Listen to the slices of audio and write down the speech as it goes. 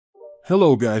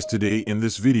Hello guys, today in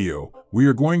this video, we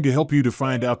are going to help you to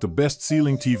find out the best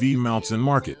ceiling TV mounts in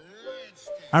market.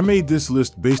 I made this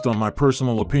list based on my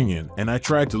personal opinion, and I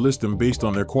tried to list them based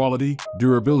on their quality,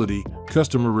 durability,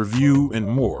 customer review, and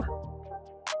more.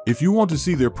 If you want to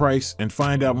see their price and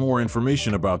find out more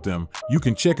information about them, you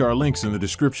can check our links in the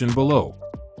description below.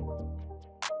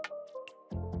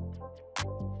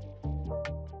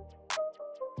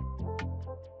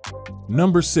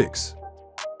 Number 6.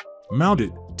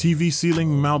 Mounted TV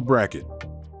Ceiling Mount Bracket.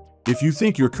 If you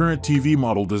think your current TV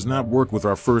model does not work with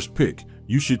our first pick,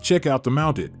 you should check out the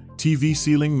Mounted TV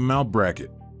Ceiling Mount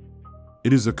Bracket.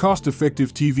 It is a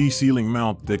cost-effective TV ceiling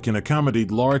mount that can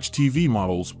accommodate large TV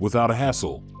models without a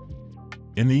hassle.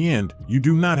 In the end, you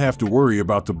do not have to worry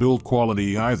about the build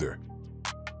quality either.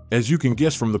 As you can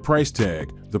guess from the price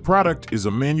tag, the product is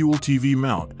a manual TV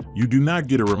mount. You do not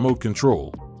get a remote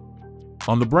control.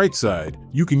 On the bright side,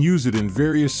 you can use it in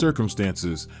various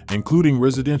circumstances, including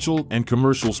residential and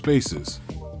commercial spaces.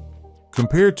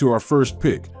 Compared to our first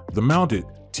pick, the Mounted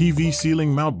TV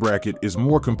Ceiling Mount Bracket is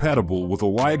more compatible with a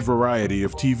wide variety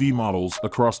of TV models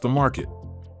across the market.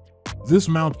 This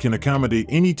mount can accommodate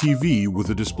any TV with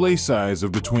a display size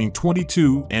of between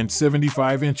 22 and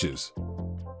 75 inches.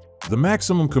 The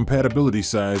maximum compatibility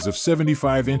size of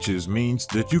 75 inches means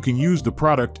that you can use the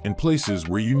product in places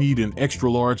where you need an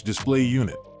extra large display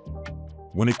unit.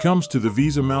 When it comes to the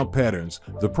Visa mount patterns,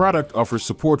 the product offers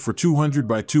support for 200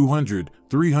 by 200,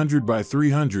 300 by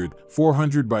 300,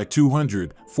 400 by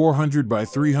 200, 400 by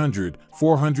 300,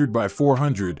 400 by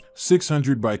 400,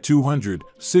 600 by 200,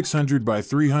 600 by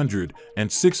 300,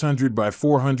 and 600 by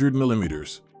 400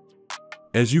 millimeters.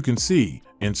 As you can see,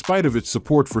 in spite of its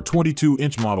support for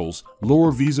 22-inch models,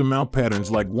 lower Visa mount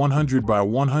patterns like 100 by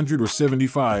 100 or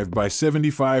 75 by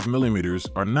 75 millimeters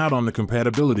are not on the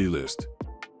compatibility list.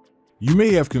 You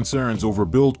may have concerns over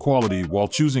build quality while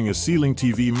choosing a ceiling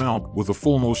TV mount with a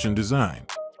full motion design.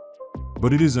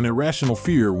 But it is an irrational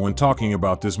fear when talking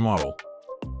about this model.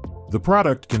 The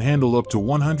product can handle up to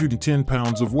 110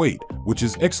 pounds of weight, which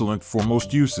is excellent for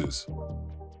most uses.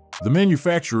 The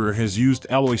manufacturer has used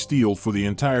alloy steel for the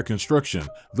entire construction,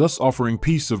 thus offering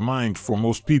peace of mind for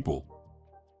most people.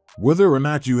 Whether or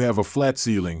not you have a flat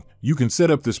ceiling, you can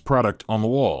set up this product on the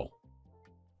wall.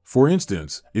 For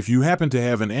instance, if you happen to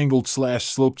have an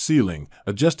angled/sloped ceiling,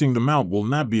 adjusting the mount will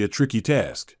not be a tricky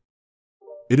task.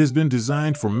 It has been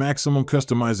designed for maximum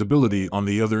customizability on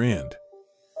the other end.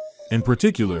 In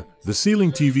particular, the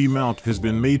ceiling TV mount has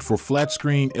been made for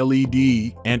flat-screen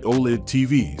LED and OLED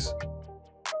TVs.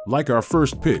 Like our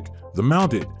first pick, the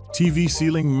Mounted TV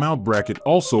Ceiling Mount Bracket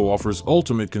also offers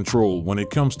ultimate control when it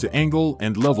comes to angle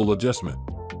and level adjustment.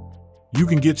 You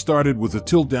can get started with a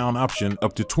tilt-down option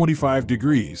up to 25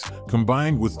 degrees,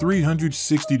 combined with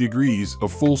 360 degrees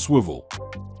of full swivel.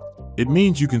 It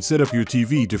means you can set up your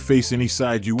TV to face any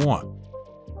side you want.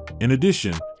 In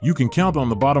addition, you can count on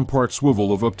the bottom part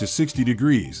swivel of up to 60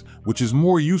 degrees, which is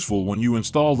more useful when you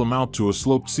install the mount to a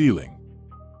sloped ceiling.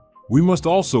 We must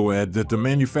also add that the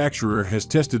manufacturer has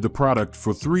tested the product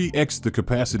for 3x the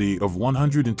capacity of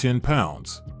 110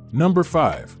 pounds. Number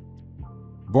 5.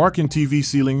 Barkin TV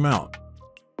Ceiling Mount.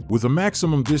 With a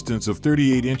maximum distance of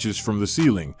 38 inches from the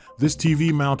ceiling, this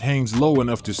TV mount hangs low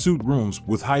enough to suit rooms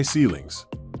with high ceilings.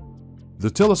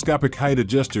 The telescopic height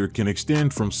adjuster can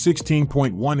extend from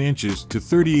 16.1 inches to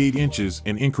 38 inches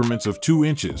in increments of 2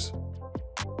 inches.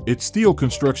 Its steel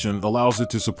construction allows it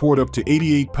to support up to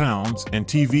 88 pounds and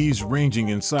TVs ranging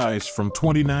in size from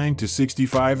 29 to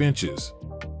 65 inches.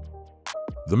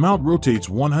 The mount rotates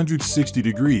 160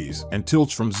 degrees and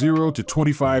tilts from 0 to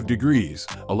 25 degrees,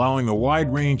 allowing a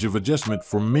wide range of adjustment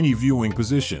for many viewing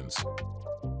positions.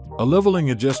 A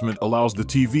leveling adjustment allows the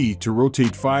TV to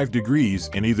rotate 5 degrees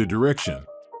in either direction.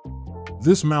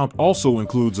 This mount also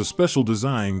includes a special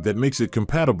design that makes it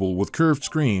compatible with curved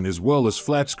screen as well as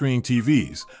flat screen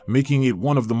TVs, making it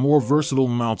one of the more versatile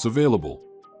mounts available.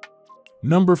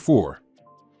 Number 4.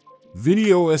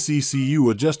 Video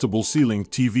SECU Adjustable Ceiling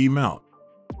TV Mount.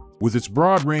 With its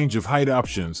broad range of height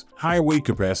options, high weight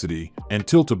capacity, and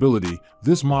tiltability,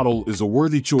 this model is a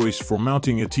worthy choice for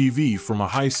mounting a TV from a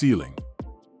high ceiling.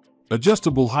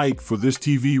 Adjustable height for this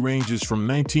TV ranges from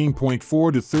 19.4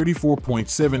 to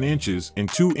 34.7 inches in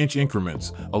 2-inch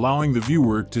increments, allowing the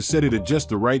viewer to set it at just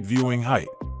the right viewing height.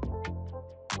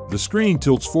 The screen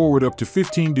tilts forward up to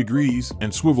 15 degrees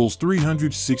and swivels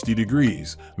 360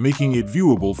 degrees, making it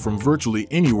viewable from virtually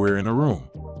anywhere in a room.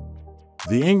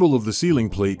 The angle of the ceiling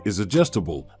plate is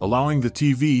adjustable, allowing the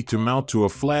TV to mount to a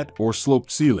flat or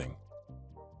sloped ceiling.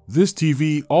 This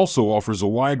TV also offers a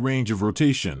wide range of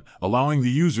rotation, allowing the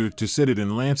user to set it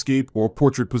in landscape or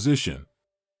portrait position.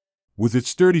 With its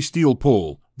sturdy steel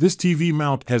pole, this TV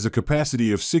mount has a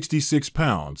capacity of 66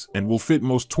 pounds and will fit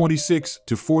most 26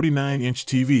 to 49-inch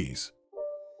TVs.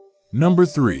 Number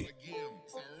 3.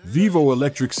 Vivo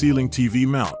Electric Ceiling TV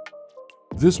Mount.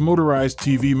 This motorized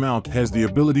TV mount has the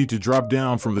ability to drop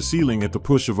down from the ceiling at the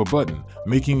push of a button,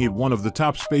 making it one of the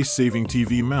top space-saving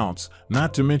TV mounts,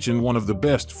 not to mention one of the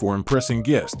best for impressing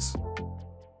guests.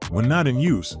 When not in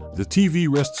use, the TV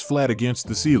rests flat against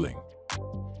the ceiling.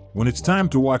 When it's time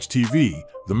to watch TV,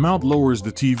 the mount lowers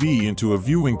the TV into a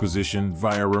viewing position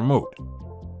via remote.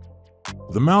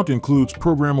 The mount includes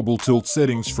programmable tilt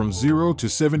settings from 0 to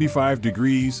 75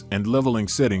 degrees and leveling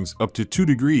settings up to 2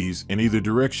 degrees in either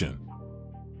direction.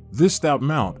 This stout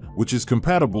mount, which is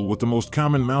compatible with the most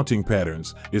common mounting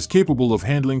patterns, is capable of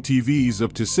handling TVs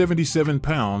up to 77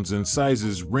 pounds in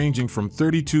sizes ranging from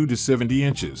 32 to 70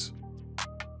 inches.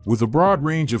 With a broad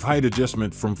range of height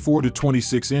adjustment from 4 to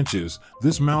 26 inches,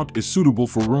 this mount is suitable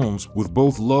for rooms with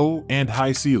both low and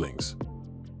high ceilings.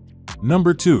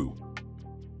 Number 2.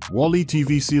 Wall-E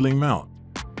TV Ceiling Mount.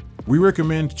 We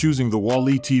recommend choosing the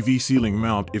Wall-E TV Ceiling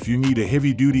Mount if you need a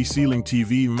heavy-duty ceiling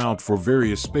TV mount for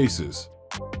various spaces.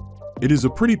 It is a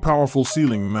pretty powerful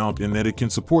ceiling mount in that it can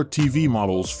support TV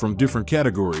models from different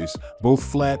categories, both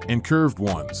flat and curved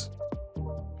ones.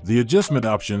 The adjustment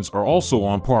options are also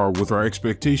on par with our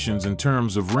expectations in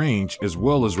terms of range as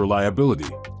well as reliability.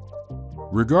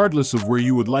 Regardless of where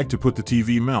you would like to put the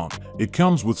TV mount, it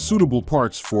comes with suitable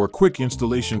parts for a quick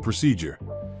installation procedure.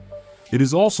 It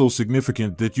is also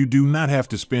significant that you do not have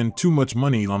to spend too much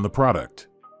money on the product.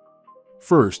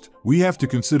 First, we have to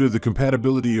consider the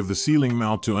compatibility of the ceiling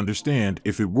mount to understand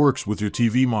if it works with your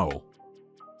TV model.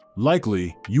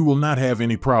 Likely, you will not have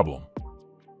any problem.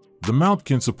 The mount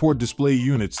can support display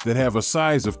units that have a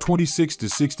size of 26 to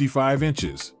 65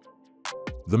 inches.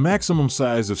 The maximum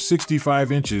size of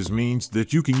 65 inches means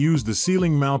that you can use the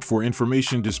ceiling mount for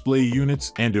information display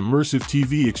units and immersive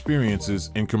TV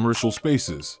experiences in commercial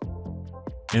spaces.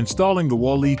 Installing the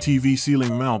Wall-E TV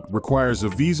ceiling mount requires a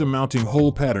VISA mounting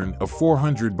hole pattern of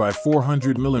 400 by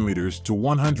 400 mm to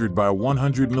 100 by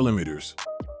 100 mm.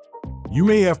 You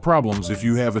may have problems if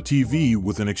you have a TV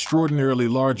with an extraordinarily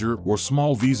larger or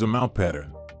small VISA mount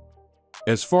pattern.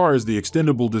 As far as the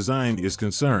extendable design is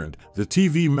concerned, the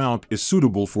TV mount is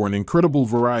suitable for an incredible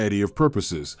variety of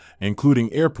purposes,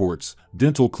 including airports,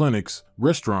 dental clinics,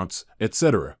 restaurants,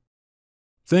 etc.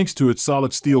 Thanks to its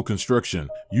solid steel construction,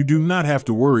 you do not have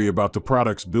to worry about the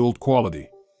product's build quality.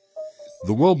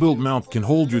 The well-built mount can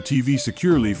hold your TV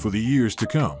securely for the years to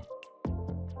come.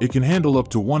 It can handle up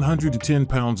to 110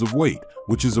 pounds of weight,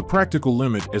 which is a practical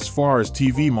limit as far as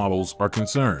TV models are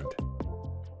concerned.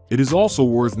 It is also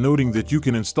worth noting that you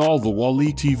can install the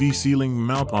Wall-E TV ceiling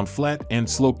mount on flat and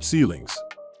sloped ceilings.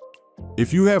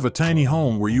 If you have a tiny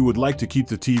home where you would like to keep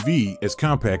the TV as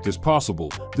compact as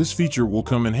possible, this feature will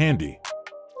come in handy.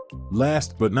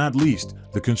 Last but not least,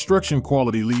 the construction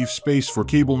quality leaves space for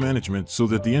cable management so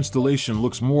that the installation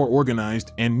looks more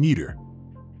organized and neater.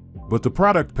 But the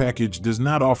product package does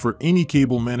not offer any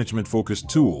cable management-focused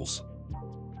tools.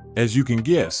 As you can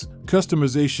guess,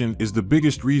 customization is the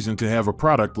biggest reason to have a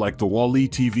product like the Wall-E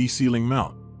TV ceiling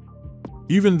mount.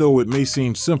 Even though it may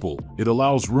seem simple, it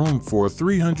allows room for a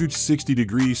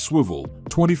 360-degree swivel,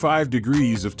 25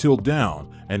 degrees of tilt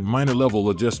down, and minor level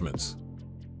adjustments.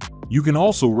 You can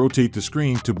also rotate the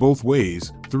screen to both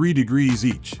ways, 3 degrees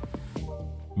each.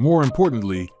 More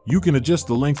importantly, you can adjust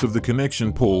the length of the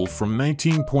connection pole from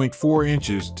 19.4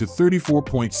 inches to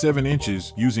 34.7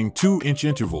 inches using 2-inch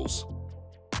intervals.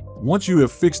 Once you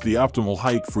have fixed the optimal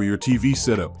height for your TV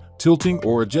setup, tilting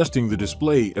or adjusting the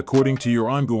display according to your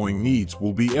ongoing needs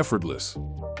will be effortless.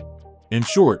 In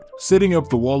short, setting up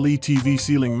the Wall-E TV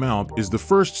ceiling mount is the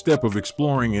first step of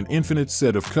exploring an infinite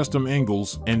set of custom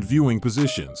angles and viewing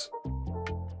positions.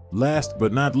 Last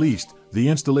but not least, the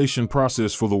installation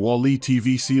process for the Wall-E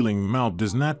TV ceiling mount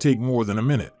does not take more than a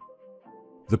minute.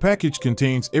 The package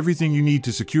contains everything you need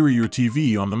to secure your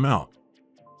TV on the mount.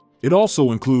 It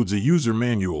also includes a user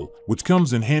manual, which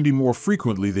comes in handy more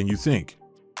frequently than you think.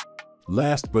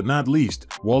 Last but not least,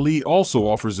 Wall-E also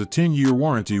offers a 10-year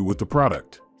warranty with the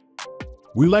product.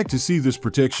 We like to see this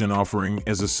protection offering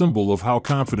as a symbol of how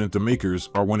confident the makers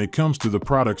are when it comes to the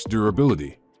product's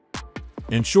durability.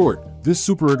 In short, this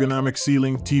super ergonomic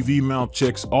ceiling TV mount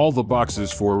checks all the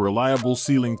boxes for a reliable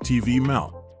ceiling TV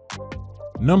mount.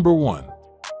 Number 1.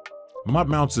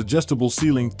 Mount's Adjustable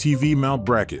Ceiling TV Mount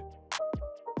Bracket.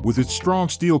 With its strong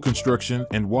steel construction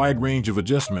and wide range of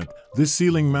adjustment, this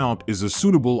ceiling mount is a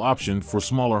suitable option for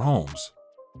smaller homes.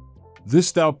 This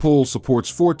stout pole supports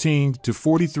 14 to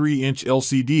 43-inch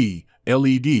LCD,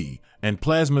 LED, and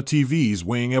plasma TVs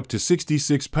weighing up to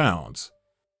 66 pounds.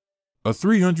 A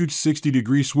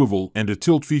 360-degree swivel and a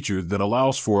tilt feature that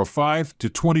allows for a 5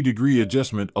 to 20-degree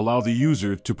adjustment allow the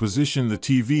user to position the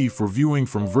TV for viewing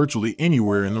from virtually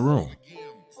anywhere in the room.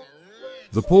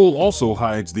 The pole also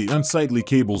hides the unsightly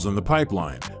cables in the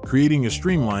pipeline, creating a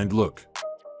streamlined look.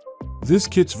 This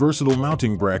kit's versatile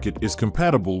mounting bracket is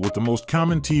compatible with the most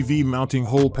common TV mounting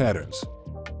hole patterns.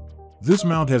 This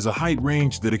mount has a height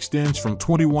range that extends from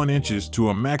 21 inches to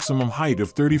a maximum height of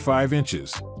 35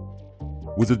 inches.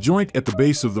 With a joint at the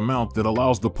base of the mount that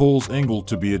allows the pole's angle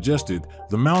to be adjusted,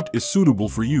 the mount is suitable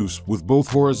for use with both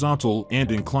horizontal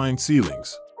and inclined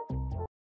ceilings.